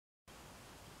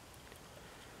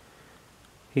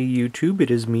Hey YouTube,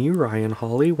 it is me, Ryan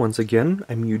Hawley. Once again,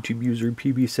 I'm YouTube user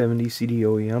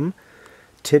PB70CDOEM.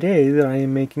 Today that I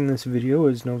am making this video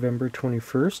is November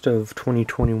 21st of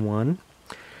 2021.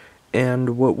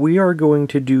 And what we are going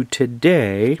to do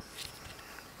today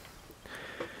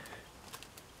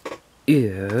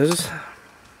is,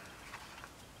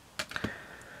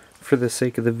 for the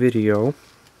sake of the video,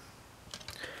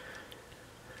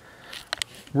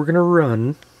 we're going to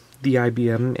run the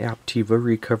IBM Aptiva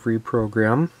recovery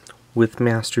program with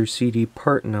master CD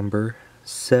part number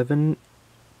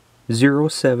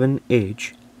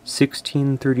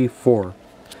 707H1634.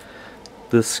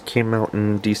 This came out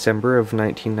in December of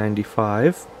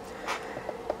 1995.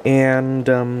 And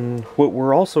what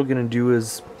we're also going to do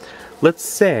is, let's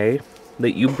say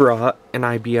that you brought an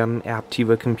IBM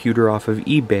Aptiva computer off of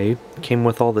eBay, came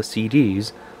with all the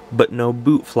CDs, but no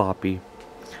boot floppy.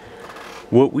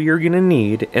 What we are going to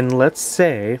need, and let's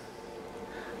say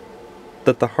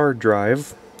that the hard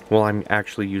drive, well, I'm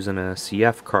actually using a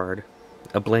CF card,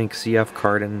 a blank CF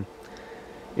card in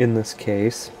this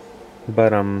case,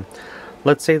 but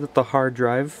let's say that the hard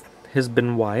drive has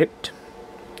been wiped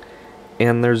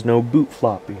and there's no boot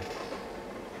floppy.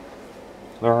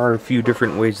 There are a few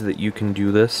different ways that you can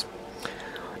do this.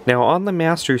 Now on the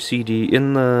master CD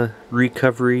in the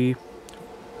recovery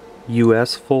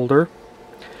US folder,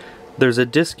 there's a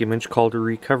disk image called a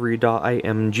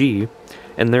recovery.img,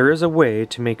 and there is a way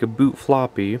to make a boot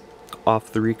floppy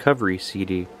off the recovery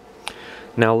CD.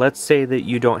 Now let's say that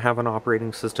you don't have an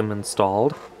operating system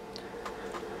installed,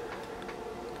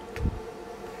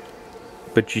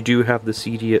 but you do have the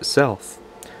CD itself.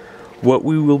 What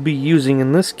we will be using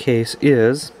in this case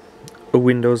is a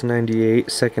Windows 98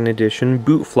 2nd edition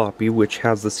boot floppy, which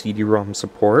has the CD-ROM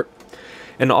support.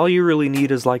 And all you really need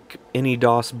is like any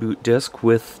DOS boot disk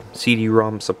with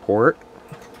CD-ROM support.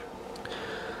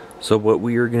 So what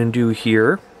we are going to do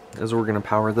here is we're going to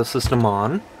power the system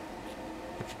on.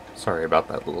 Sorry about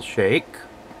that little shake.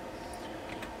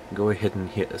 Go ahead and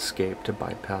hit escape to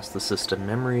bypass the system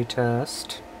memory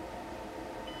test.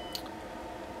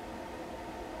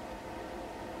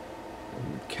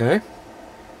 Okay.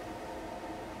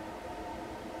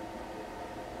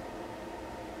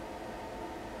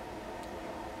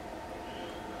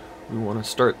 We want to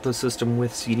start the system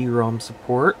with CD-ROM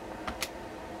support.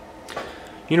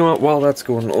 You know what, while that's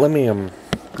going, let me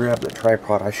grab the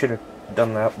tripod. I should have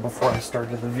done that before I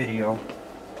started the video.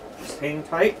 Just hang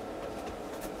tight.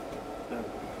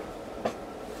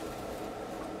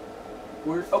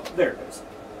 Where, oh, there it is.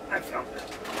 I found it.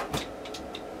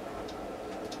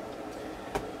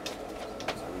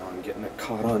 So I'm not getting it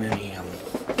caught on any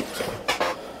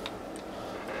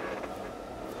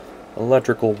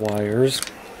electrical wires.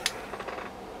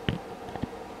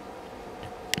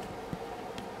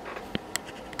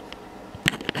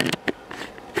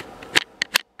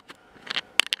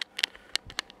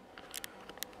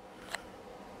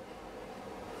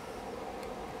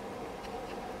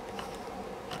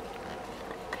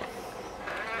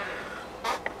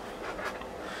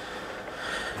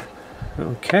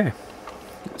 Okay,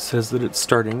 it says that it's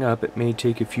starting up. It may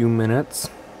take a few minutes.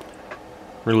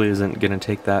 Really isn't going to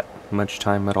take that much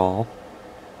time at all.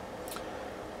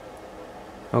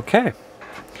 Okay,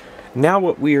 now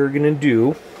what we are going to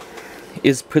do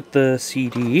is put the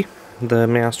CD, the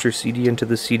master CD, into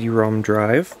the CD-ROM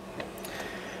drive.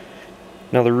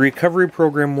 Now the recovery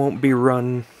program won't be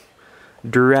run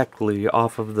directly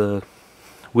off of the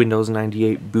Windows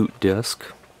 98 boot disk.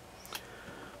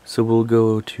 So we'll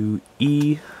go to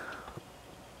E:,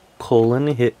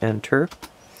 hit enter,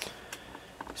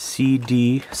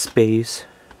 CD space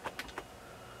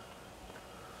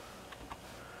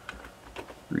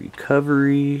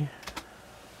recovery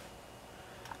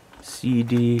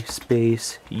CD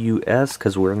space US,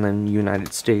 because we're in the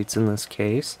United States in this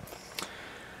case.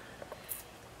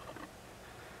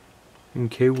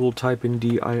 Okay, we'll type in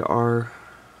dir/W.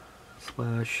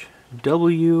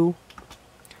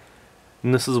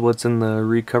 And this is what's in the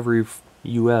Recovery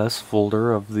US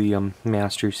folder of the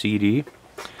master CD.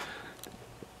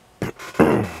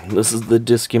 This is the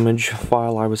disk image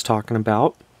file I was talking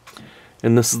about.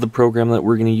 And this is the program that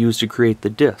we're going to use to create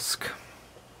the disk.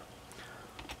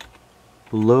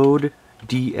 Load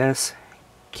DSKF.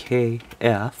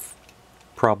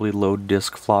 Probably load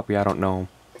disk floppy, I don't know.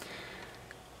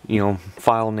 You know,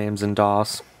 file names in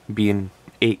DOS being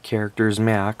 8 characters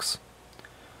max.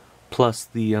 Plus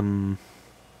the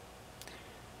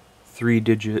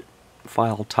 3-digit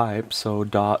file type, so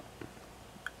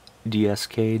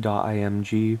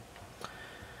 .dsk.img.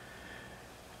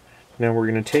 Now we're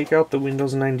going to take out the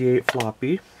Windows 98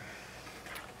 floppy,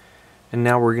 and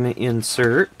now we're going to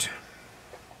insert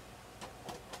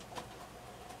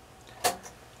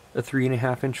a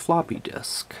 3.5-inch floppy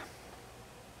disk.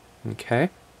 Okay.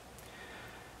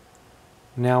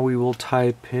 Now we will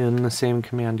type in the same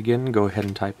command again. Go ahead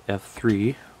and type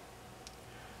F3.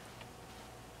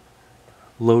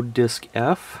 Load disk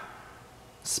F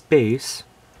space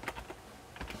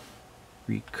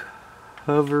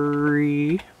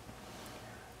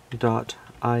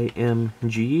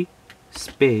recovery.img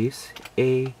space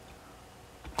a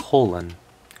colon.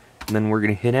 And then we're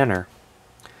going to hit enter.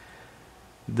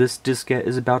 This diskette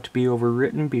is about to be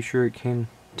overwritten. Be sure it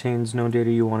contains no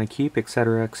data you want to keep,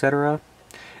 etc., etc.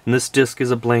 And this disk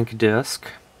is a blank disk.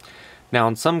 Now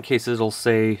in some cases it'll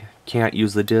say can't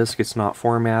use the disk, it's not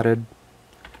formatted.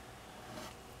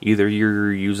 Either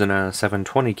you're using a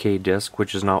 720K disk,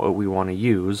 which is not what we want to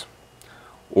use,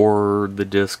 or the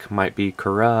disk might be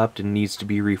corrupt and needs to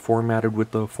be reformatted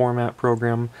with the format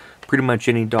program. Pretty much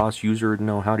any DOS user would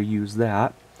know how to use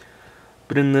that.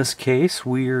 But in this case,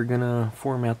 we are going to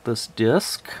format this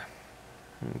disk.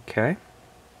 Okay.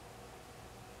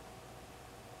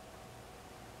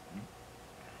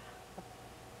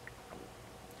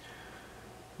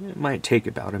 It might take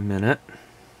about a minute.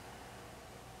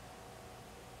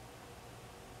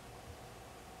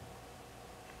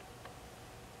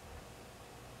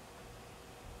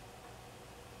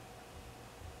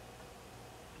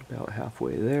 About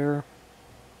halfway there.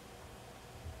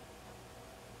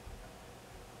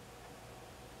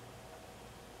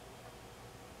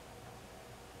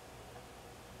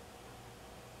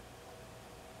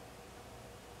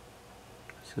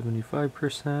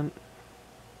 %.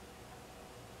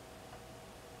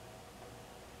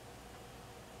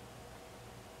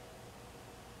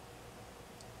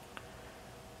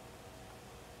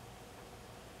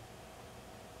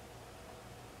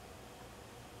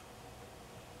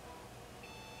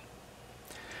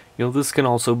 You know, this can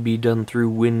also be done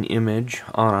through WinImage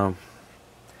on a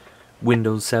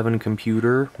Windows 7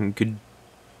 computer.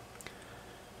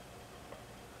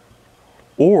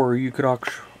 Or you could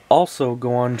also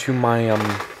go on to my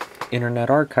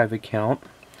Internet Archive account.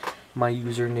 My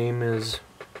username is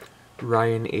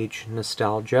Ryan H.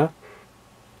 Nostalgia.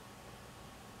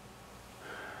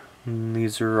 And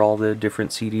these are all the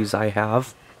different CDs I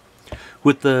have.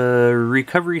 With the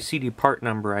recovery CD part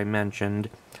number I mentioned,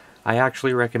 I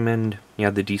actually recommend,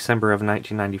 the December of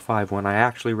 1995 one, I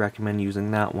actually recommend using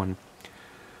that one.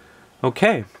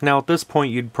 Okay, now at this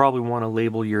point you'd probably want to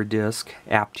label your disk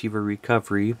Aptiva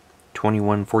Recovery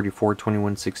 2144,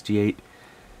 2168,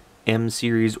 M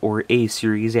series or A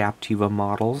series Aptiva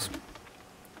models,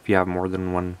 if you have more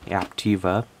than one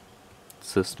Aptiva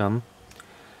system.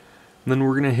 And then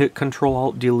we're going to hit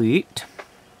Control-Alt-Delete.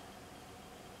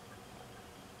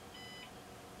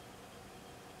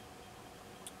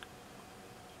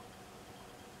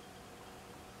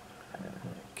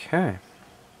 Okay,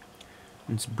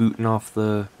 it's booting off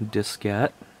the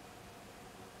diskette,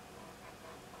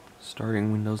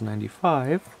 starting Windows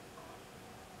 95.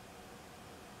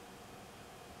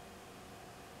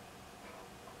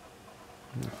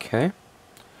 Okay,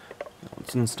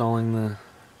 it's installing the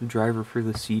driver for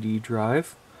the CD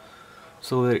drive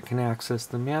so that it can access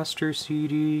the master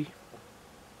CD.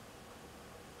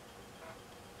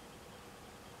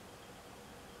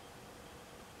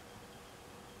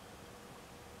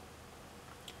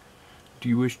 Do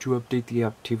you wish to update the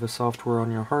Aptiva software on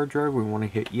your hard drive? We want to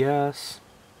hit yes.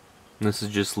 And this is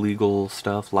just legal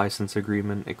stuff, license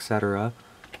agreement, etc.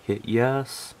 Hit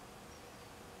yes.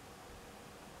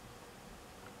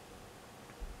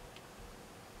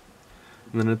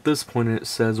 And then at this point it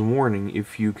says, warning,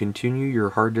 if you continue your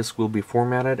hard disk will be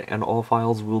formatted and all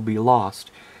files will be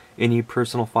lost. Any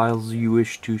personal files you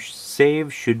wish to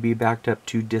save should be backed up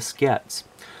to diskettes.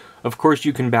 Of course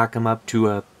you can back them up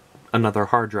to another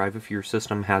hard drive if your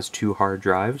system has 2 hard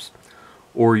drives,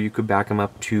 or you could back them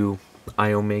up to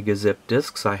iOmega zip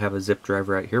disks. I have a zip drive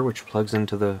right here which plugs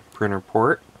into the printer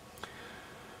port.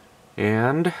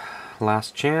 And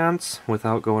last chance,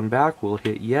 without going back, we'll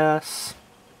hit yes.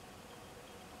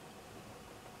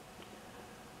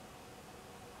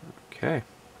 Okay.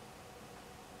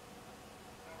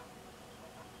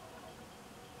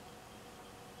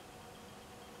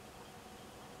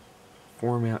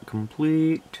 Format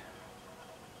complete.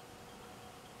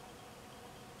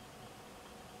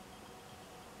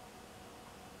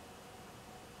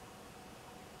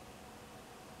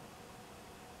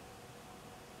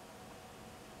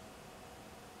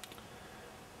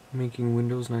 Making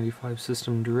Windows 95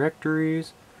 system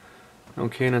directories.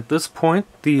 Okay, and at this point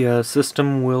the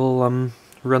system will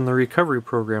run the recovery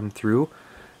program through,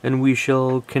 and we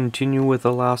shall continue with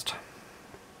the last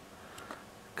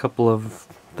couple of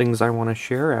things I want to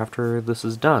share after this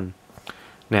is done.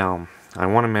 Now, I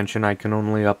want to mention I can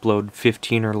only upload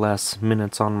 15 or less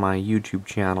minutes on my YouTube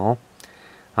channel.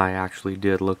 I actually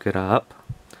did look it up.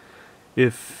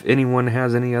 If anyone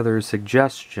has any other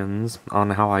suggestions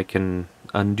on how I can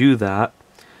undo that,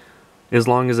 as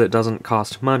long as it doesn't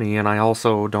cost money, and I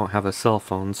also don't have a cell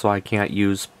phone, so I can't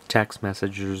use text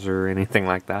messages or anything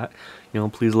like that,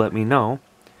 please let me know.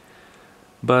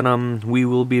 But we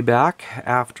will be back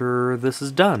after this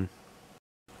is done.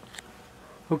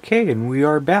 Okay, and we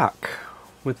are back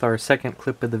with our second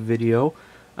clip of the video.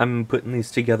 I'm putting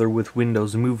these together with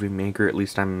Windows Movie Maker, at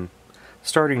least I'm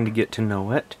starting to get to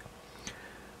know it.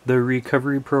 The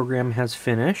recovery program has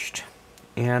finished,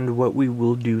 and what we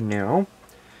will do now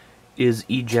is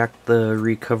eject the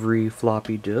recovery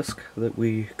floppy disk that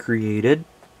we created.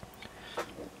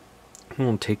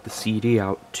 We'll take the CD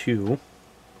out too.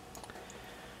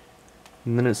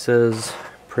 And then it says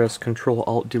press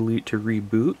Ctrl-Alt-Delete to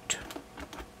reboot.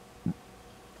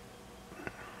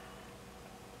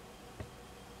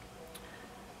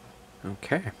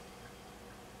 Okay.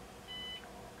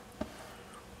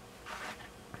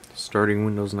 Starting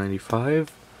Windows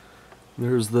 95.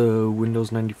 There's the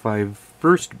Windows 95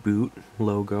 first boot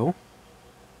logo.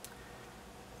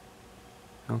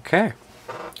 Okay.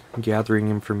 Gathering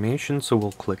information, so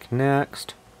we'll click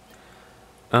next.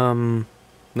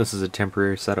 This is a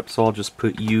temporary setup, so I'll just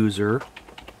put user.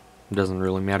 It doesn't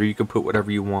really matter, you can put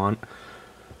whatever you want.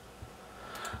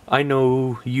 I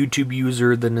know YouTube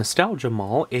user the Nostalgia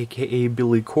Mall, aka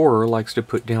Billy Corer, likes to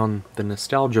put down the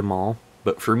Nostalgia Mall,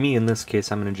 but for me in this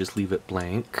case I'm going to just leave it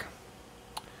blank.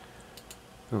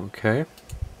 Okay.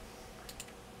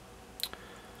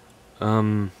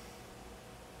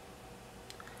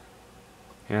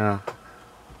 Yeah.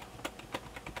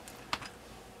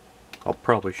 I'll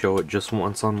probably show it just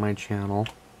once on my channel.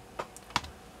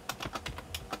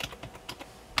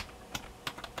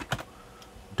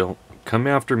 Don't come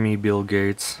after me, Bill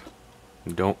Gates.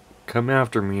 Don't come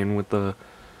after me and with the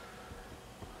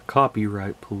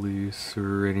copyright police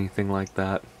or anything like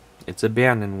that. It's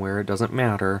abandonware, it doesn't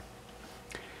matter.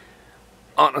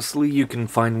 Honestly, you can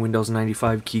find Windows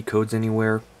 95 key codes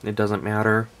anywhere. It doesn't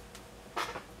matter.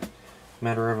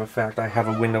 Matter of fact, I have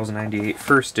a Windows 98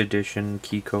 First Edition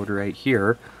key code right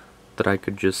here that I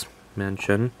could just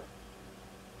mention.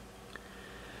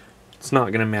 It's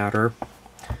not gonna matter.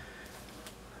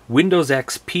 Windows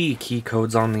XP key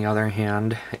codes, on the other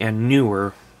hand, and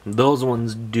newer, those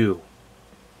ones do.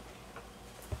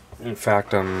 In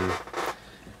fact,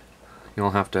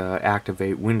 you'll have to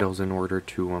activate Windows in order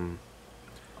to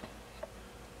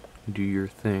do your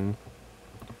thing.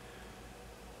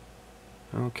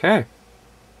 Okay.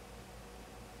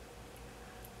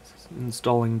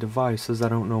 Installing devices, I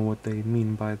don't know what they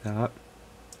mean by that.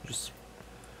 Just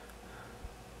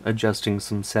adjusting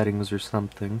some settings or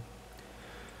something.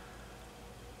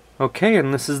 Okay,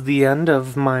 and this is the end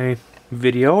of my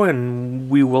video, and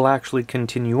we will actually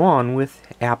continue on with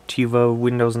Aptiva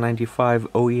Windows 95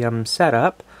 OEM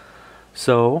Setup.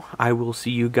 So, I will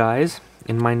see you guys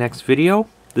in my next video.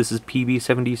 This is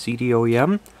PB70CD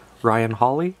OEM, Ryan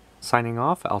Hawley, signing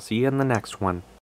off. I'll see you in the next one.